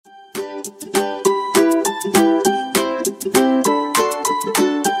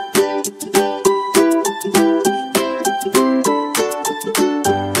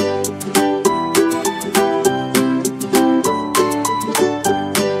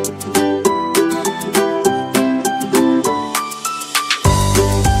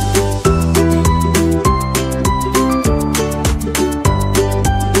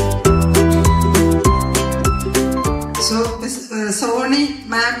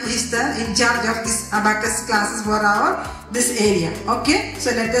In charge of this abacus classes for this area. Okay, so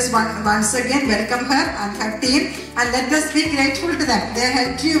let us once again welcome her and her team, and let us be grateful to them. They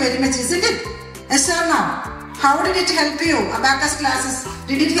helped you very much, isn't it? Yes or no? How did it help you? Abacus classes,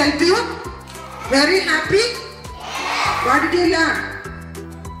 did it help you? Very happy? What did you learn?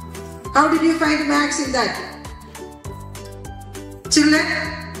 How did you find maths in that? Children,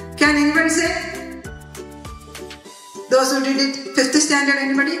 can anyone say? Those who did it 5th standard,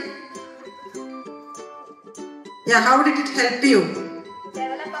 anybody? Yeah, how did it help you?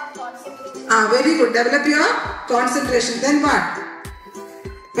 Develop our concentration. Very good. Develop your concentration. Then what?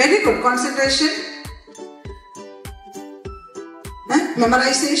 Very good. Concentration.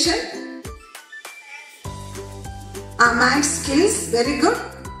 Memorization. Math skills. Very good.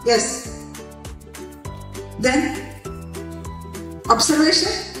 Yes. Then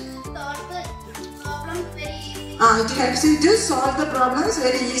observation. It helps you to solve the problems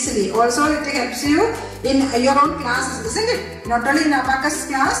very easily. Also, it helps you in your own classes, isn't it? Not only in abacus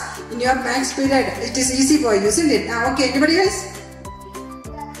class, in your maths period, it is easy for you, isn't it? Okay, anybody else?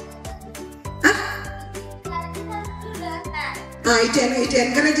 It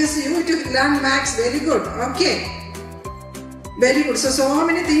encourages you to learn maths. Very good. Okay. Very good. So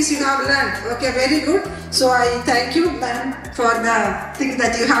many things you have learned. Okay, very good. So I thank you, ma'am, for the thing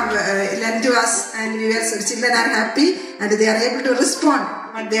that you have learned to us, and children are happy and they are able to respond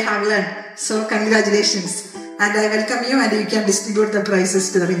what they have learned. So congratulations, and I welcome you, and you can distribute the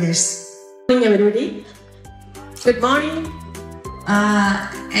prizes to the winners. Good morning, everybody. Good morning.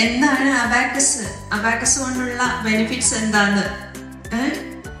 എന്താണ് abacus? Abacus കൊണ്ടുള്ള benefits എന്താണ്?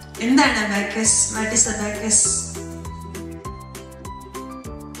 എന്താണ് abacus? What is abacus?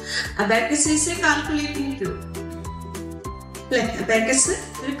 Abacus is a calculating tool. Abacus is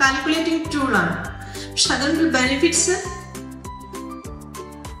a calculating tool. But benefits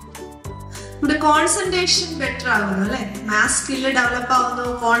the concentration better. Math skill develop,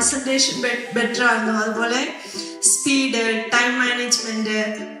 concentration better, speed, time management,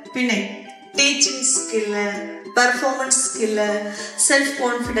 teaching skill, performance skill,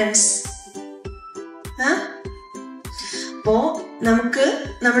 self-confidence. അപ്പോൾ നമുക്ക്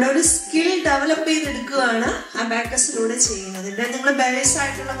നമ്മുടെ ഒരു skill develop ചെയ്തെടുക്കുകയാണ് അബാക്കസിലൂടെ ചെയ്യുന്നത്. ഇവിടെ നിങ്ങൾ base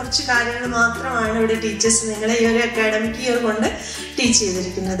ആയിട്ടുള്ള കുറച്ച് കാര്യങ്ങൾ മാത്രമാണ് ഇവിടെ ടീച്ചേഴ്സ് നിങ്ങളെ ഈ ഒരു അക്കാഡമിക് ഇയർ കൊണ്ട് ടീച്ച്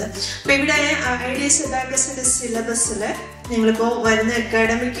ചെയ്തിരിക്കുന്നത്. അപ്പോൾ ഇവിടെ IDS അബാക്കസിന്റെ സിലബസിൽ നിങ്ങളിപ്പോൾ വരുന്ന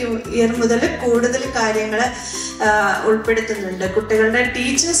അക്കാഡമിക് ഇയർ മുതൽ കൂടുതൽ കാര്യങ്ങൾ ഉൾപ്പെടുത്തുന്നുണ്ട്. കുട്ടികളുടെ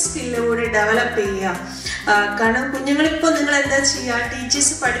ടീച്ചിങ് സ്കില്ല് കൂടി ഡെവലപ്പ് ചെയ്യുക. കാരണം കുഞ്ഞുങ്ങളിപ്പോൾ നിങ്ങൾ എന്താ ചെയ്യുക,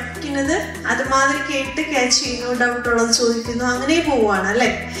 ടീച്ചേഴ്സ് പഠിപ്പിക്കുന്നത് അതുമാതിരി കേട്ട് ക്യാച്ച് ചെയ്യുന്നു, ഡൗട്ടുള്ളത് ചോദിക്കുന്നു, അങ്ങനെ പോവുകയാണ് അല്ലേ.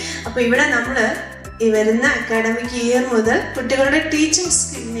 അപ്പോൾ ഇവിടെ നമ്മൾ ഈ വരുന്ന അക്കാഡമിക് ഇയർ മുതൽ കുട്ടികളുടെ ടീച്ചിങ്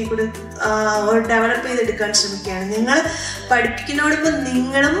സ്കില്ലിനെ കൂടി ഡെവലപ്പ് ചെയ്തെടുക്കാൻ ശ്രമിക്കുകയാണ്. നിങ്ങൾ പഠിപ്പിക്കുന്നതോടൊപ്പം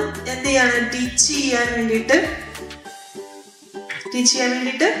നിങ്ങളും എന്ത് ചെയ്യാണ്, ടീച്ച് ചെയ്യാൻ വേണ്ടിയിട്ട്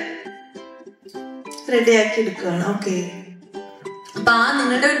റെഡിയാക്കി എടുക്കുകയാണ്. ഓക്കെ, അപ്പൊ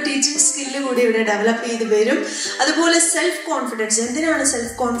നിങ്ങളുടെ ടീച്ചിങ് സ്കില്ല് കൂടി ഇവിടെ ഡെവലപ്പ് ചെയ്ത് വരും. അതുപോലെ സെൽഫ് കോൺഫിഡൻസ്. എന്തിനാണ്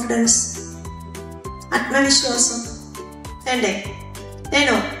സെൽഫ് കോൺഫിഡൻസ്? ആത്മവിശ്വാസം വേണ്ടേ?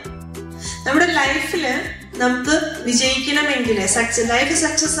 വേണോ? നമ്മുടെ ലൈഫില് നമുക്ക് വിജയിക്കണമെങ്കിൽ, ലൈഫ്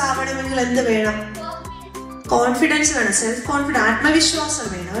സക്സസ് ആവണമെങ്കിൽ എന്ത് വേണം? കോൺഫിഡൻസ് വേണം, സെൽഫ് കോൺഫിഡൻസ്, ആത്മവിശ്വാസം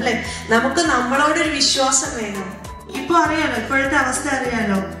വേണം അല്ലെ. നമുക്ക് നമ്മളോടൊരു വിശ്വാസം വേണം. ഇപ്പൊ അറിയാലോ, ഇപ്പോഴത്തെ അവസ്ഥ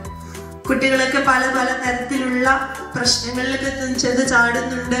അറിയാലോ, കുട്ടികളൊക്കെ പല പല തരത്തിലുള്ള പ്രശ്നങ്ങളിലൊക്കെ ചെന്ന്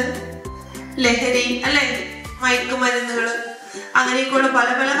ചാടുന്നുണ്ട്. ലഹരി അല്ലെ, മയക്കുമരുന്നുകള്, അങ്ങനെയൊക്കെയുള്ള പല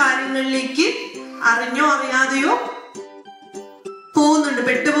പല കാര്യങ്ങളിലേക്ക് അറിഞ്ഞോ അറിയാതെയോ പോകുന്നുണ്ട്,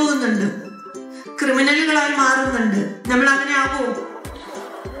 പെട്ടുപോകുന്നുണ്ട്, ക്രിമിനലുകളായി മാറുന്നുണ്ട്. നമ്മൾ അങ്ങനെ ആകോ?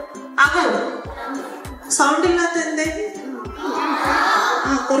 സൗണ്ട് ഇല്ലാത്ത എന്തേ?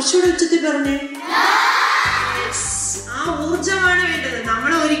 കുറച്ചുകൂടി ഉച്ചത്തിൽ പറഞ്ഞേ. ആ ഊർജമാണ് വേണ്ടത്.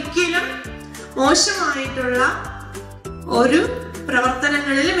 നമ്മൾ ഒരിക്കലും മോശമായിട്ടുള്ള ഒരു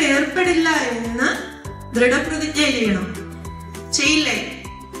പ്രവർത്തനങ്ങളിലും ഏർപ്പെടില്ല എന്ന് ദൃഢപ്രതിജ്ഞ ചെയ്യണം. ചെയ്യില്ലേ?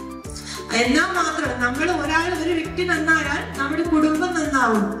 എന്നാൽ മാത്രം നമ്മൾ ഒരു വ്യക്തി നന്നായാൽ നമ്മുടെ കുടുംബം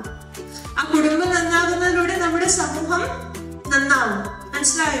നന്നാവും. ആ കുടുംബം നന്നാകുന്നതിലൂടെ നമ്മുടെ സമൂഹം നന്നാവും.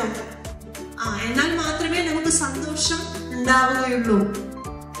 മനസ്സിലായോ? എന്നാൽ മാത്രമേ നമുക്ക് സന്തോഷം ഉണ്ടാവുകയുള്ളൂ.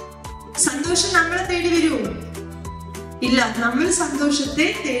 സന്തോഷം നമ്മളെ തേടി വരുമോ? ഇല്ല, നമ്മൾ സന്തോഷത്തെ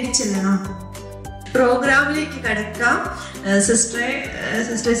തേടി ചെല്ലണം. പ്രോഗ്രാമിലേക്ക് കടക്കാം.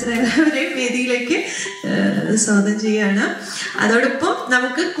 സിസ്റ്റേഴ്സിനെ എല്ലാവരെയും വേദിയിലേക്ക് സ്വാഗതം ചെയ്യാണ്. അതോടൊപ്പം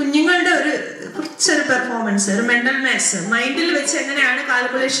നമുക്ക് കുഞ്ഞുങ്ങളുടെ കുറച്ചൊരു പെർഫോമൻസ്, ഒരു മെന്റൽ മാത്സ് മൈൻഡിൽ വെച്ച് എങ്ങനെയാണ്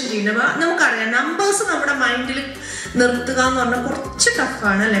കാൽക്കുലേഷൻ ചെയ്യുന്നത്. നമുക്കറിയാം, നമ്പേഴ്സ് നമ്മുടെ മൈൻഡിൽ നിർത്തുക എന്ന് പറഞ്ഞാൽ കുറച്ച്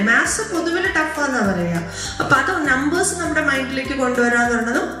ടഫാണ് അല്ലെ. മാത്സ് പൊതുവിൽ ടഫാന്നാ പറയാ. അപ്പൊ അത് നമ്പേഴ്സ് നമ്മുടെ മൈൻഡിലേക്ക് കൊണ്ടുവരാന്ന്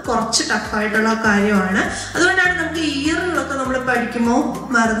പറയുന്നതും കുറച്ച് ടഫായിട്ടുള്ള കാര്യമാണ്. അതുകൊണ്ടാണ് നമുക്ക് ഇയറുകളൊക്കെ നമ്മൾ പഠിക്കുമ്പോൾ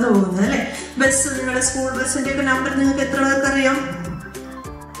മറന്നു പോകുന്നത് അല്ലെ. ബസ്, നിങ്ങളുടെ സ്കൂൾ ബസ്സിന്റെ ഒക്കെ നമ്പർ നിങ്ങൾക്ക് എത്ര പേർക്ക് അറിയാം?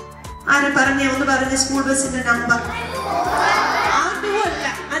 ആരെ പറഞ്ഞേ, ഒന്ന് പറഞ്ഞ സ്കൂൾ ബസ്സിന്റെ നമ്പർ? അല്ല,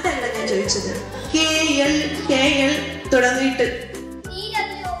 അതല്ല ഞാൻ ചോദിച്ചത്. KL തുടങ്ങിയിട്ട്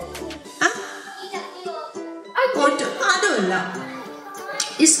അതുമല്ല.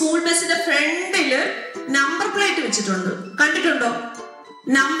 ഈ സ്കൂൾ ബസ്സിന്റെ ഫ്രണ്ടില് നമ്പർ പ്ലേറ്റ് വെച്ചിട്ടുണ്ട്, കണ്ടിട്ടുണ്ടോ?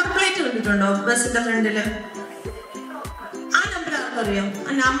 നമ്പർ പ്ലേറ്റ് കണ്ടിട്ടുണ്ടോ ബസ്സിന്റെ ഫ്രണ്ടില്? ആ നമ്പർ ആർക്കറിയാം? ആ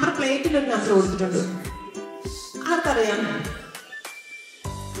നമ്പർ പ്ലേറ്റിൽ ഒരു നമ്പർ കൊടുത്തിട്ടുണ്ട്, ആർക്കറിയാം?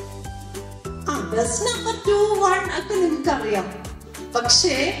 ആ ബസ് നമ്പർ 2, 1 ഒക്കെ നിങ്ങൾക്ക് അറിയാം.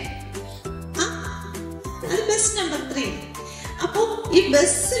 പക്ഷേ അത് ബസ് നമ്പർ 3. അപ്പൊ ഈ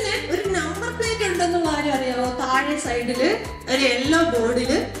ബസ്സിന് ഒരു നമ്പർ പ്ലേറ്റ് ഉണ്ടെന്ന് കാര്യം അറിയാമോ? താഴെ സൈഡില് ഒരു യെല്ലോ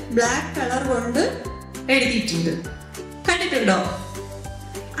ബോർഡില് ബ്ലാക്ക് കളർ കൊണ്ട് എഴുതിയിട്ടുണ്ട്, കണ്ടിട്ടുണ്ടോ?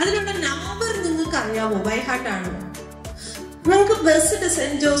 അതിലുള്ള നമ്പർ നിങ്ങൾക്ക് അറിയാമോ? ബൈ ഹാർട്ടാണോ? നമുക്ക് ബസ്സിന്റെ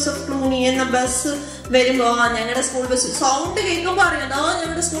സെന്റ് ജോസഫ് ക്ലൂണി എന്ന ബസ് വരുമ്പോ ഞങ്ങളുടെ സ്കൂൾ ബസ് സൗണ്ട് കേൾക്കുമ്പോ അറിയാം,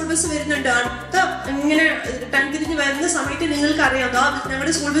 ഞങ്ങളുടെ സ്കൂൾ ബസ് വരുന്നുണ്ട്. അടുത്ത ഇങ്ങനെ തിരിഞ്ഞ് വരുന്ന സമയത്ത് നിങ്ങൾക്ക് അറിയാം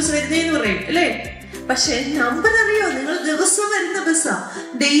ഞങ്ങളുടെ സ്കൂൾ ബസ് വരുന്നേന്ന് പറയും അല്ലേ. പക്ഷെ നമ്പർ അറിയോ? നിങ്ങൾ ദിവസം വരുന്ന ബസ്സാ,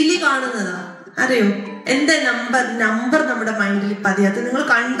 ഡെയിലി കാണുന്നതാ, അറിയോ? എന്താ നമ്പർ? നമ്പർ നമ്മുടെ മൈൻഡിൽ പതിയാത്ത നിങ്ങൾ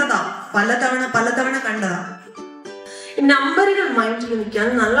കണ്ടതാ, പലതവണ കണ്ടതാ. ഈ നമ്പറുകൾ മൈൻഡിൽ നിൽക്കാൻ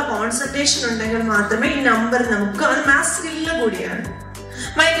നല്ല കോൺസെൻട്രേഷൻ ഉണ്ടെങ്കിൽ മാത്രമേ ഈ നമ്പർ നമുക്ക്, അത് മാത്സ് സ്കില്ല് കൂടിയാണ്,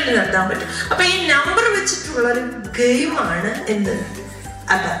 മൈൻഡിൽ നിർത്താൻ പറ്റും. അപ്പൊ ഈ നമ്പർ വെച്ചിട്ടുള്ള ഒരു ഗെയിമാണ് എന്ത്?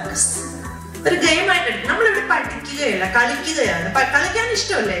 അബാക്കസ്. ഒരു ഗെയിമായിട്ട് നമ്മളിവിടെ പഠിക്കുകയല്ല, കളിക്കുകയാണ്. കളിക്കാൻ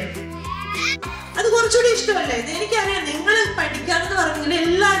ഇഷ്ടമല്ലേ? അത് കുറച്ചുകൂടി ഇഷ്ടമല്ലേ? എനിക്കറിയാം, നിങ്ങൾ പഠിക്കാന്ന് പറഞ്ഞെങ്കിൽ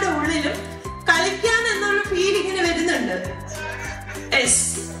എല്ലാവരുടെ ഉള്ളിലും കളിക്കാൻ എന്നുള്ള ഫീലിങ്ങിന് വരുന്നുണ്ട്.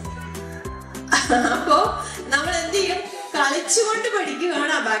 അപ്പോ നമ്മൾ എന്ത് ചെയ്യും? കളിച്ചുകൊണ്ട്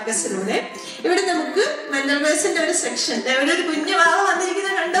പഠിക്കുകയാണ് അബാക്കസിലൂടെ. ഇവിടെ നമുക്ക് മെന്റൽ മാത്സിന്റെ ഒരു സെക്ഷൻ. ഇവിടെ ഒരു കുഞ്ഞു വാവ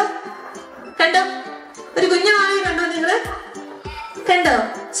വന്നിരിക്കുന്നത് കണ്ടോ? ഒരു കുഞ്ഞു വാവ കണ്ടോ? നിങ്ങള് കണ്ടോ?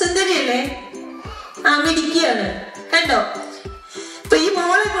 സുന്ദരിയല്ലേ? മിടിക്കുകയാണ്, കണ്ടോ? അപ്പൊ ഈ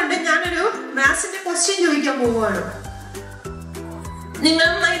മോളെ കൊണ്ട് ഞാനൊരു മാത്സിന്റെ ക്വസ്റ്റ്യൻ ചോദിക്കാൻ പോവുകയാണ്. നിങ്ങൾ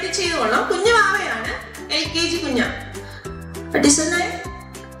നന്നായിട്ട് ചെയ്തോളാം. കുഞ്ഞു വാവയാണ്, LKG കുഞ്ഞാ.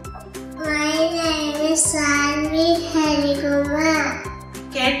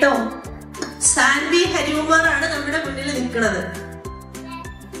 കേട്ടോ? സാൻവി ഹരികുമാർ ആണ് നമ്മുടെ മുന്നിൽ നിൽക്കുന്നത്.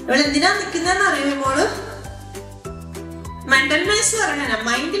 ഇവിടെ എന്തിനാ നിൽക്കുന്നതെന്ന് അറിയുമോ മോള്? മെന്റൽ മാത്സ് പറയാനാ,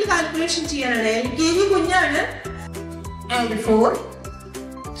 മൈൻഡിൽ കാൽക്കുലേഷൻ ചെയ്യാനാണ്. LKG കുഞ്ഞാണ്. And 4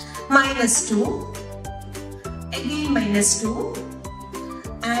 minus 2 again minus 2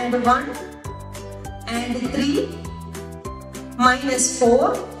 and 1 and 3 minus 4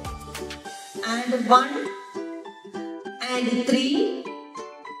 and 1 and 3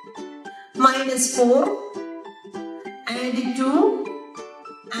 minus 4 and 2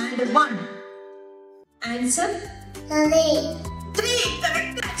 and 1. Answer 3.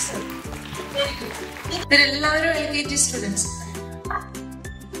 Correct answer. ഇവരെല്ലാവരും LKG students.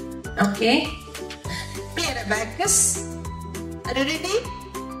 Okay. Here abacus. Are you ready?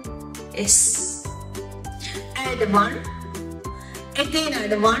 Yes. Add 1. Again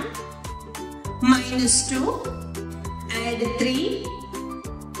add 1. Minus 2. Add 3.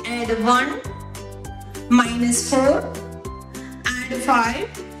 Add 1. Minus 4. Add 5.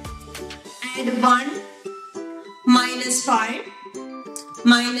 Add 1. Minus 5.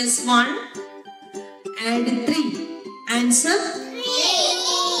 Minus 1. And 3. Answer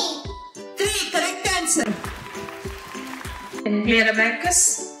 3. Correct answer. Clear abacus.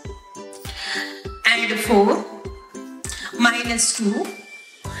 Add 4. Minus 2.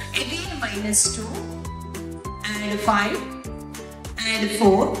 Again minus 2. Add 5. Add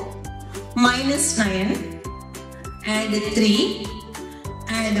 4. Minus 9. Add 3.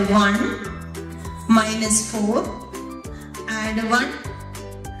 Add 1. Minus 4. Add 1.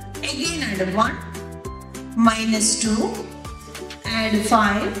 Again add 1. Minus 2, add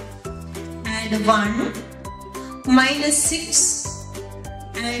 5, add 1, minus 6,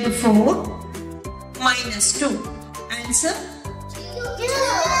 add 4, minus 2. Answer 2.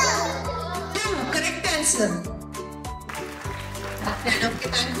 Correct answer. Okay,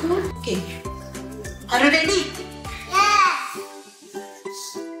 thankful. Okay. Are you ready?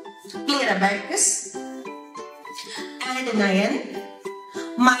 Clear abacus. Add 9,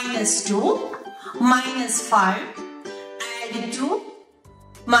 minus 2, minus 5, add 2,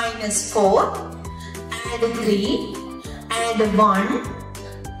 minus 4, add 3, add 1,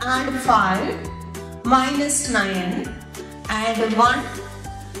 add 5, minus 9, add 1,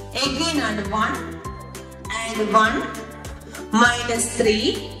 again add 1, add 1, minus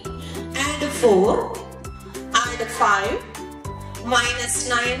 3, add 4, add 5, minus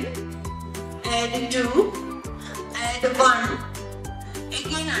 9, add 2, add 1,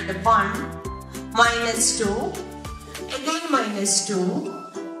 again add 1, minus 2, again minus 2,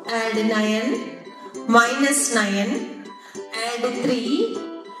 add 9, minus 9, add 3,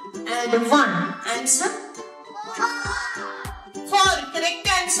 add 1. Answer? 4. Correct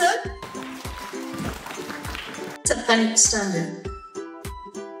answer. Second standard.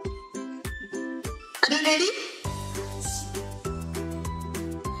 Are you ready?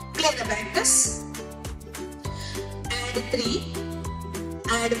 Clear abacus. Add 3,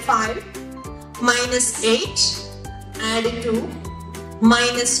 add 5, minus 8, add 2,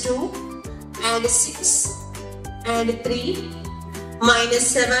 minus 2, add 6, add 3, minus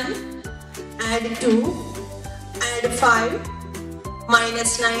 7, add 2, add 5,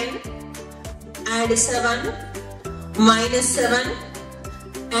 minus 9, add 7, minus 7,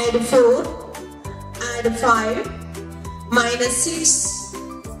 add 4, add 5, minus 6,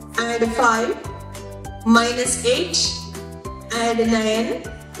 add 5, minus 8, add 9,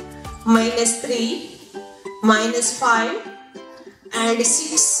 minus 3, minus 5, add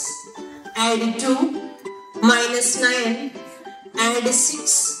 6, add 2, minus 9, add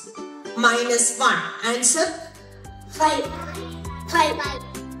 6, minus 1. Answer? 5. 5.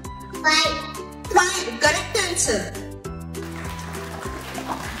 5. 5. Correct answer.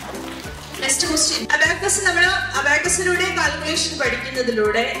 Next question. അബാക്കസിലൂടെ calculation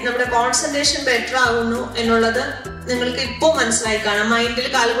പഠിക്കുന്നതിലൂടെ നമ്മുടെ concentration better ആകുന്നു എന്നുള്ളത് നിങ്ങൾക്ക് ഇപ്പോൾ മനസ്സിലായി കാണാം. മൈൻഡിൽ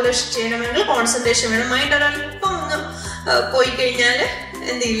calculation ചെയ്യണമെങ്കിൽ കോൺസെൻട്രേഷൻ വേണം. മൈൻഡ് ഒരല്പം ഒന്ന് പോയി കഴിഞ്ഞാൽ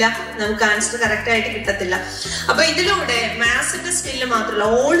എന്ത് ചെയ്യില്ല, നമുക്ക് ആൻസർ കറക്റ്റ് ആയിട്ട് കിട്ടത്തില്ല. അപ്പൊ ഇതിലൂടെ മാത്സിന്റെ സ്കില്ല് മാത്രമല്ല,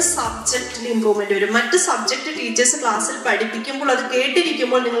 ഓൾ സബ്ജക്റ്റിൽ ഇമ്പ്രൂവ്മെന്റ് വരും. മറ്റ് സബ്ജക്ട് ടീച്ചേഴ്സ് ക്ലാസ്സിൽ പഠിപ്പിക്കുമ്പോൾ അത്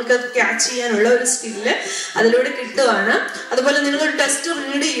കേട്ടിരിക്കുമ്പോൾ നിങ്ങൾക്ക് അത് ക്യാച്ച് ചെയ്യാനുള്ള ഒരു സ്കില്ല് അതിലൂടെ കിട്ടുകയാണ്. അതുപോലെ നിങ്ങളൊരു ടെസ്റ്റ്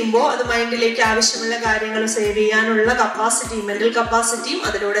റീഡ് ചെയ്യുമ്പോൾ അത് മൈൻഡിലേക്ക് ആവശ്യമുള്ള കാര്യങ്ങൾ സേവ് ചെയ്യാനുള്ള കപ്പാസിറ്റിയും മെന്റൽ കപ്പാസിറ്റിയും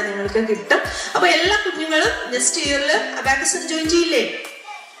അതിലൂടെ നിങ്ങൾക്ക് കിട്ടും. അപ്പൊ എല്ലാ കുഞ്ഞുങ്ങളും നെക്സ്റ്റ് ഇയറിൽ അബാക്കസിന് ജോയിൻ ചെയ്യില്ലേ?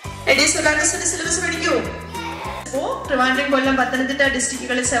 IDS അബാക്കസിന്റെ സിലബസ് പഠിക്കൂ. ട്രിവാൻഡ്രം, കൊല്ലം, പത്തനംതിട്ട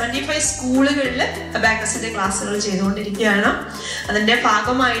ഡിസ്ട്രിക്റ്റുകളിൽ 75 സ്കൂളുകളിൽ അബാക്കസിന്റെ ക്ലാസ്സുകൾ ചെയ്തുകൊണ്ടിരിക്കുകയാണ്. അതിന്റെ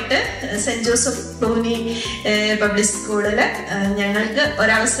ഭാഗമായിട്ട് സെന്റ് ജോസഫ് ക്ലൂനി പബ്ലിക് സ്കൂളിൽ ഞങ്ങൾക്ക്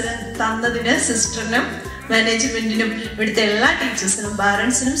ഒരവസരം തന്നതിന് സിസ്റ്ററിനും മാനേജ്മെന്റിനും ഇവിടുത്തെ എല്ലാ ടീച്ചേഴ്സിനും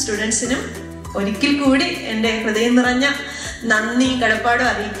പാരന്റ്സിനും സ്റ്റുഡൻസിനും ഒരിക്കൽ കൂടി എൻ്റെ ഹൃദയം നിറഞ്ഞ നന്ദിയും കടപ്പാടും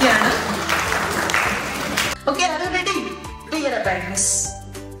അറിയിക്കുകയാണ്. Okay, are you ready? Clear abacus.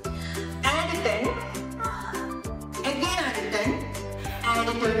 Add 10. Again add 10, add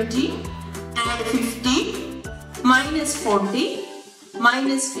 20, add 50, minus 40,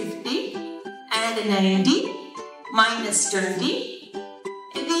 minus 50, add 90, minus 20,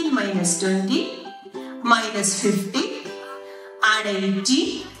 again minus 20, minus 50, add 80,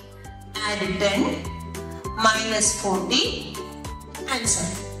 add 10, minus 40, answer.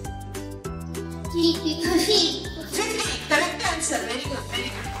 50. 50, correct answer, very good, very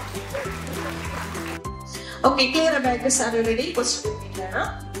good. Okay, clear abacus, are you ready? Question repeat.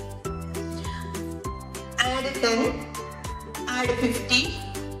 Add 10, add 50,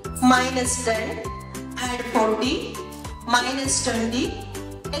 minus 10, add 40, minus 20,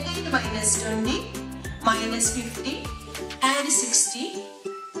 again minus 20, minus 50, add 60,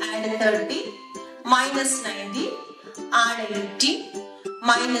 add 30, minus 90, add 80,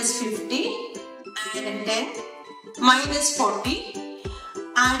 minus 50, add 10, minus 40,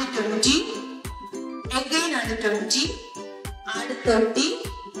 add 20, again add 20, add 30,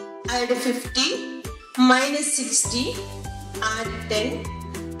 add 50, minus 60, add 10,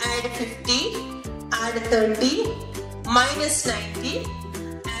 add 50, add 30, minus 90,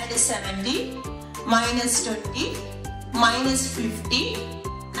 add 70, minus 20, minus 50,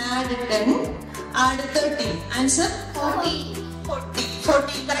 add 10, add 30. Answer? 40.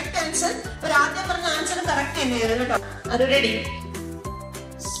 40. Correct answer. But ആദ്യം പറഞ്ഞ answer correct തന്നെയായിരുന്നു കേട്ടോ. Are you ready?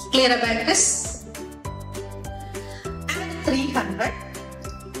 Clear abacus. Add 300,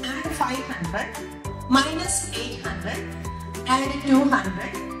 add 500, minus 800, add 200,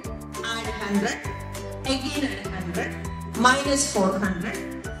 add 100, again add 100, minus 400,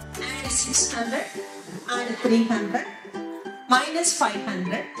 add 600, add 300, minus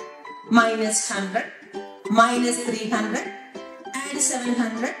 500, minus 100, minus 300, add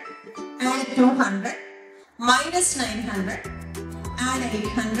 700, add 200, minus 900, add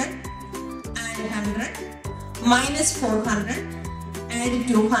 800, add 100, minus 400, add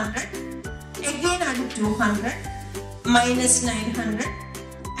 200, again add 200, minus 900,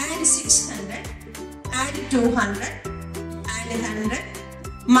 add 600, add 200, add 100,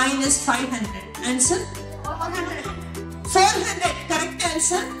 minus 500. Answer? 400. 400. Correct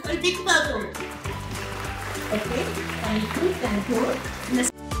answer. A big bubble. Okay. Thank you. Thank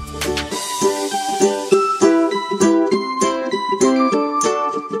you.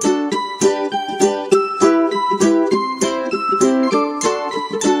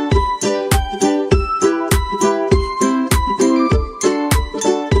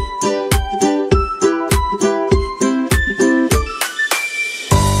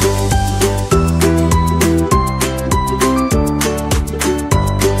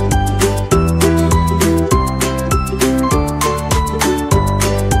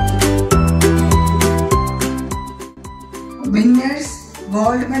 Winners,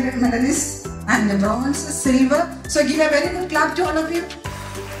 gold medalists, and bronze, silver. So give a very good clap to all of you.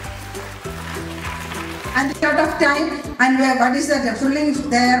 And out of time, and what is that? Their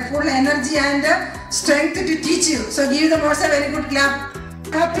full energy and strength to teach you. So give them also a very good clap.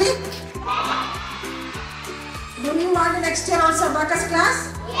 Happy? Do you want next year also Abacus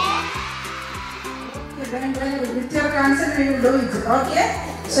class? Yes. Okay, then with your consent we will do it. Okay?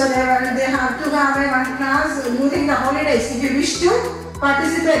 So they have to have one class during the holidays. If you wish to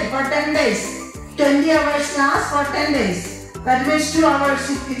participate for 10 days, 20 hours class for 10 days. That means 2 hours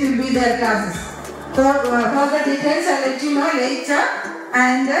it will be their classes. So for the details I will let you know later.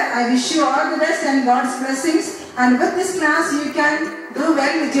 And I wish you all the best and God's blessings. And with this class you can do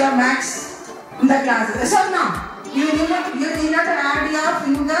well with your maths in the classes. So now you need not add your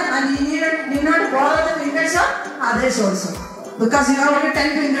finger and you need not borrow the fingers of others also. Because you have only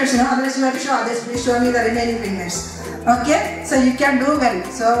 10 fingers, others you have to show others. Please show me the remaining fingers. Okay? So you can do well.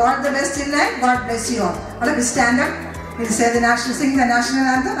 So all the best in life. God bless you all. All of you stand up. We'll say the national, sing the national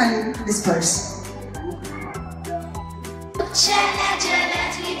anthem and disperse. Chala chala